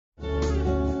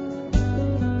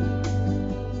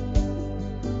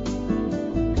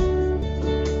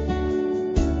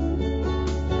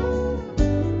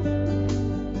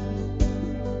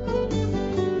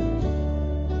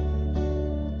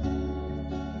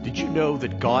Did you know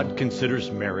that God considers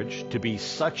marriage to be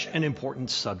such an important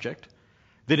subject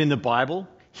that in the Bible,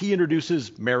 he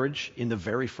introduces marriage in the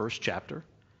very first chapter?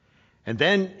 And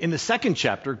then in the second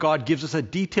chapter, God gives us a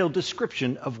detailed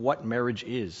description of what marriage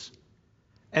is.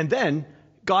 And then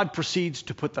God proceeds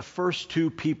to put the first two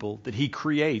people that he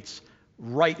creates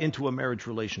right into a marriage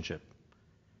relationship.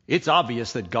 It's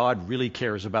obvious that God really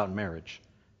cares about marriage.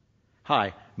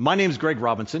 Hi, my name is Greg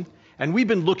Robinson, and we've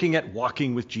been looking at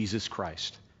walking with Jesus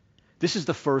Christ. This is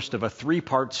the first of a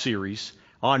three-part series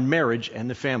on marriage and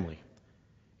the family.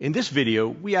 In this video,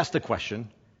 we ask the question,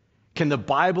 can the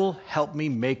Bible help me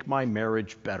make my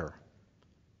marriage better?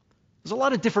 There's a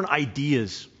lot of different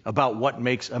ideas about what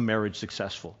makes a marriage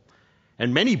successful,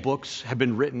 and many books have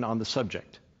been written on the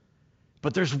subject.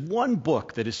 But there's one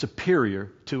book that is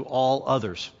superior to all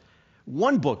others.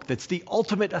 One book that's the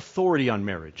ultimate authority on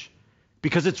marriage,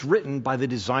 because it's written by the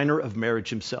designer of marriage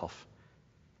himself.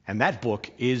 And that book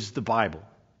is the Bible.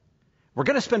 We're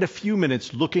going to spend a few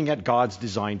minutes looking at God's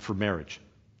design for marriage.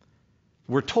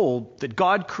 We're told that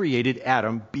God created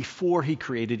Adam before he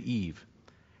created Eve,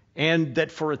 and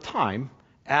that for a time,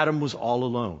 Adam was all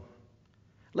alone.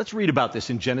 Let's read about this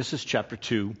in Genesis chapter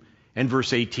 2 and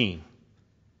verse 18.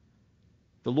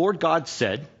 The Lord God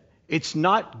said, "It's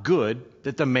not good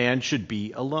that the man should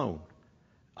be alone.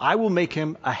 I will make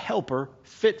him a helper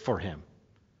fit for him."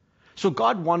 So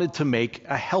God wanted to make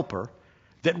a helper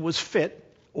that was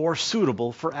fit or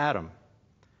suitable for Adam.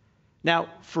 Now,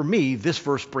 for me, this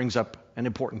verse brings up an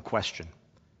important question.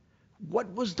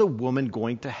 What was the woman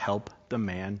going to help the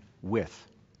man with?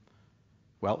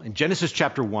 Well, in Genesis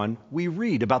chapter 1, we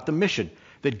read about the mission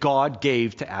that God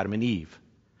gave to Adam and Eve.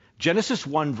 Genesis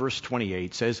 1 verse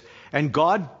 28 says, "And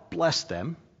God blessed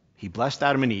them," he blessed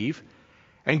Adam and Eve,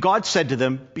 "and God said to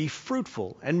them, 'Be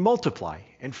fruitful and multiply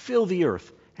and fill the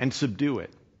earth and subdue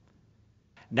it.'"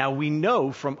 Now we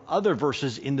know from other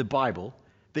verses in the Bible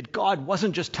that God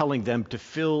wasn't just telling them to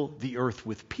fill the earth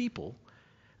with people.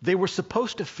 They were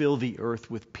supposed to fill the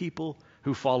earth with people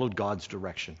who followed God's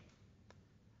direction.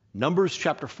 Numbers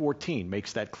chapter 14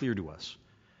 makes that clear to us.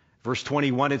 Verse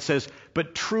 21, it says,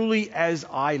 "But truly as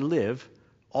I live,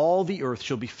 all the earth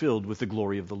shall be filled with the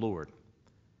glory of the Lord."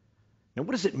 Now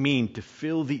what does it mean to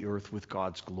fill the earth with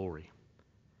God's glory?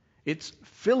 It's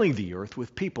filling the earth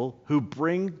with people who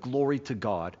bring glory to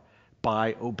God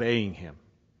by obeying him.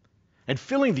 And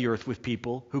filling the earth with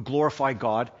people who glorify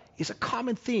God is a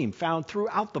common theme found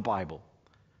throughout the Bible.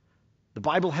 The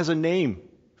Bible has a name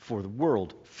for the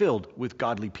world filled with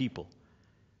godly people.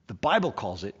 The Bible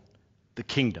calls it the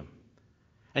kingdom.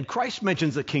 And Christ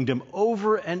mentions the kingdom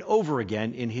over and over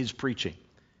again in his preaching.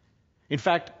 In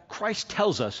fact, Christ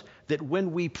tells us that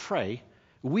when we pray,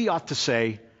 we ought to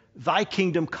say, "Thy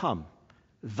kingdom come,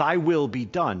 thy will be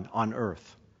done on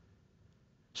earth."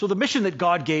 So the mission that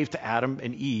God gave to Adam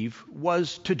and Eve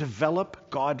was to develop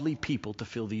godly people to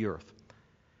fill the earth.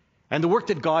 And the work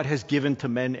that God has given to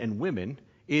men and women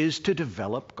is to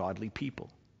develop godly people.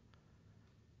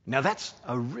 Now that's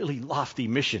a really lofty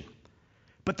mission,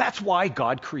 but that's why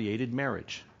God created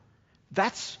marriage.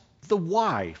 That's the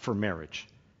why for marriage.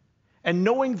 And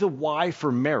knowing the why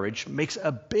for marriage makes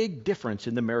a big difference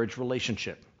in the marriage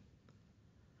relationship.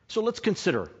 So let's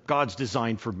consider God's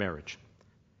design for marriage.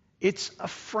 It's a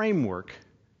framework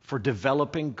for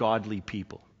developing godly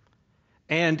people.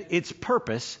 And its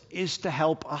purpose is to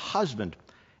help a husband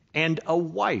and a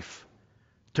wife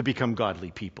to become godly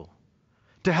people,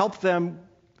 to help them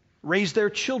raise their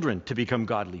children to become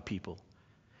godly people,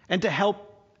 and to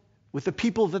help with the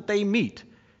people that they meet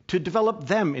to develop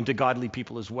them into godly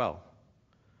people as well.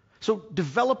 So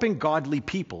developing godly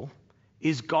people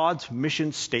is God's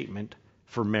mission statement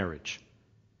for marriage.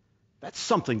 That's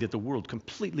something that the world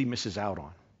completely misses out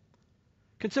on.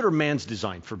 Consider man's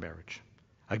design for marriage.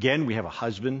 Again, we have a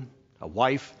husband, a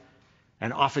wife,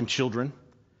 and often children,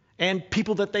 and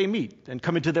people that they meet and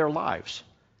come into their lives.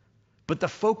 But the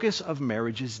focus of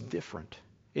marriage is different.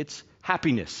 It's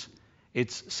happiness,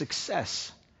 it's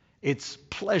success, it's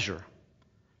pleasure.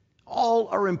 All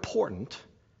are important,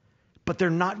 but they're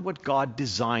not what God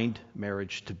designed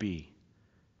marriage to be.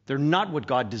 They're not what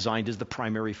God designed as the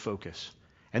primary focus,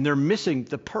 and they're missing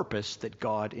the purpose that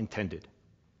God intended.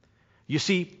 You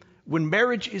see, when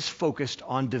marriage is focused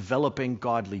on developing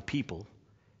godly people,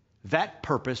 that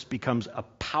purpose becomes a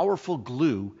powerful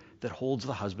glue that holds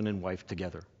the husband and wife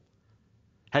together.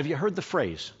 Have you heard the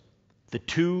phrase, "The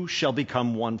two shall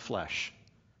become one flesh"?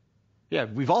 Yeah,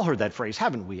 we've all heard that phrase,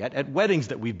 haven't we, at weddings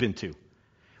that we've been to?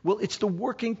 Well, it's the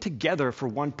working together for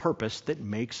one purpose that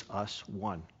makes us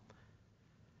one.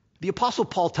 The Apostle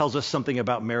Paul tells us something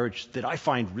about marriage that I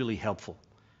find really helpful,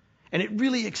 and it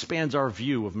really expands our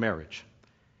view of marriage.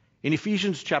 In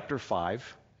Ephesians chapter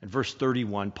 5 and verse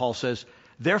 31, Paul says,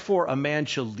 "Therefore a man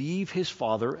shall leave his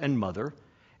father and mother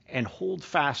and hold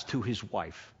fast to his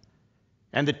wife,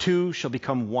 and the two shall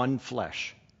become one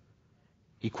flesh."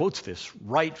 He quotes this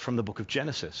right from the book of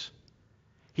Genesis.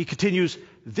 He continues,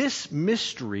 "This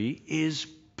mystery is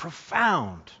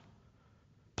profound."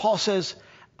 Paul says,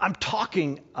 I'm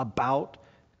talking about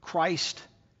Christ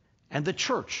and the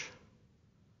church.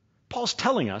 Paul's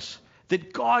telling us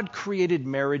that God created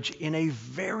marriage in a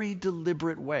very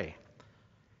deliberate way.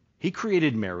 He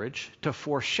created marriage to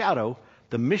foreshadow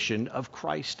the mission of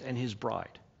Christ and his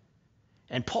bride.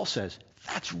 And Paul says,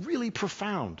 that's really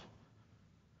profound.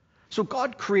 So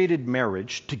God created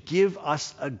marriage to give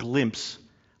us a glimpse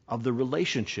of the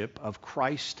relationship of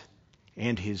Christ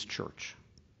and his church.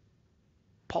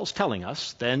 Paul's telling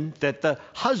us then that the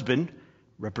husband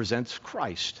represents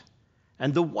Christ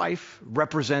and the wife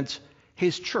represents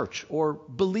his church or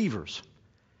believers,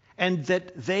 and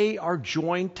that they are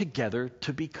joined together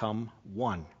to become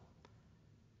one.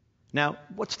 Now,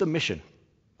 what's the mission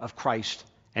of Christ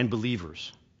and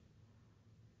believers?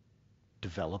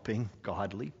 Developing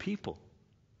godly people.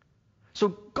 So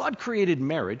God created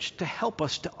marriage to help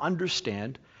us to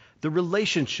understand the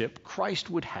relationship Christ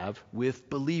would have with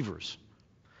believers.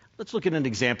 Let's look at an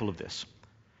example of this.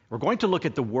 We're going to look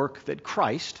at the work that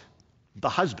Christ, the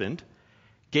husband,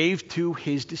 gave to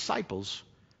his disciples,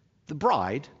 the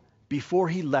bride, before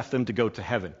he left them to go to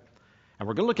heaven. And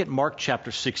we're going to look at Mark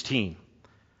chapter 16.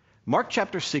 Mark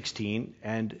chapter 16,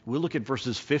 and we'll look at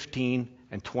verses 15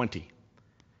 and 20.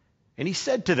 And he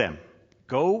said to them,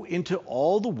 "Go into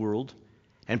all the world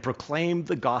and proclaim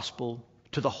the gospel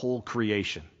to the whole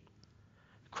creation."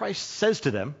 Christ says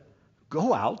to them,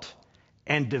 go out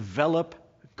and develop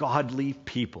godly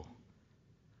people.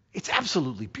 It's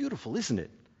absolutely beautiful, isn't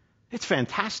it? It's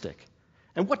fantastic.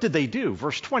 And what did they do?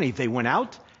 Verse 20, they went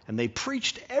out and they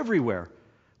preached everywhere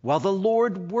while the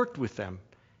Lord worked with them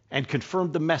and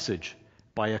confirmed the message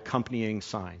by accompanying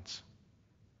signs.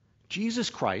 Jesus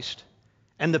Christ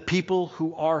and the people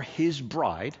who are his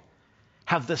bride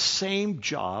have the same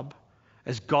job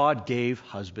as God gave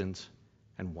husbands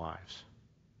and wives.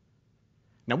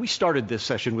 Now, we started this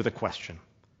session with a question.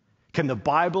 Can the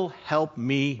Bible help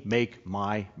me make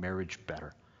my marriage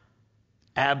better?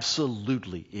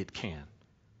 Absolutely, it can.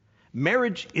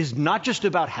 Marriage is not just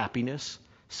about happiness,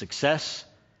 success,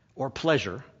 or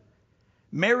pleasure.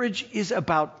 Marriage is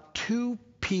about two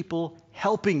people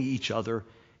helping each other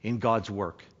in God's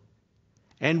work.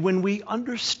 And when we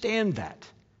understand that,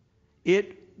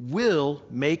 it will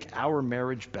make our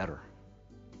marriage better.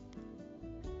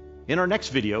 In our next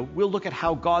video, we'll look at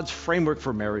how God's framework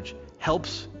for marriage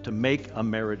helps to make a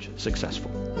marriage successful.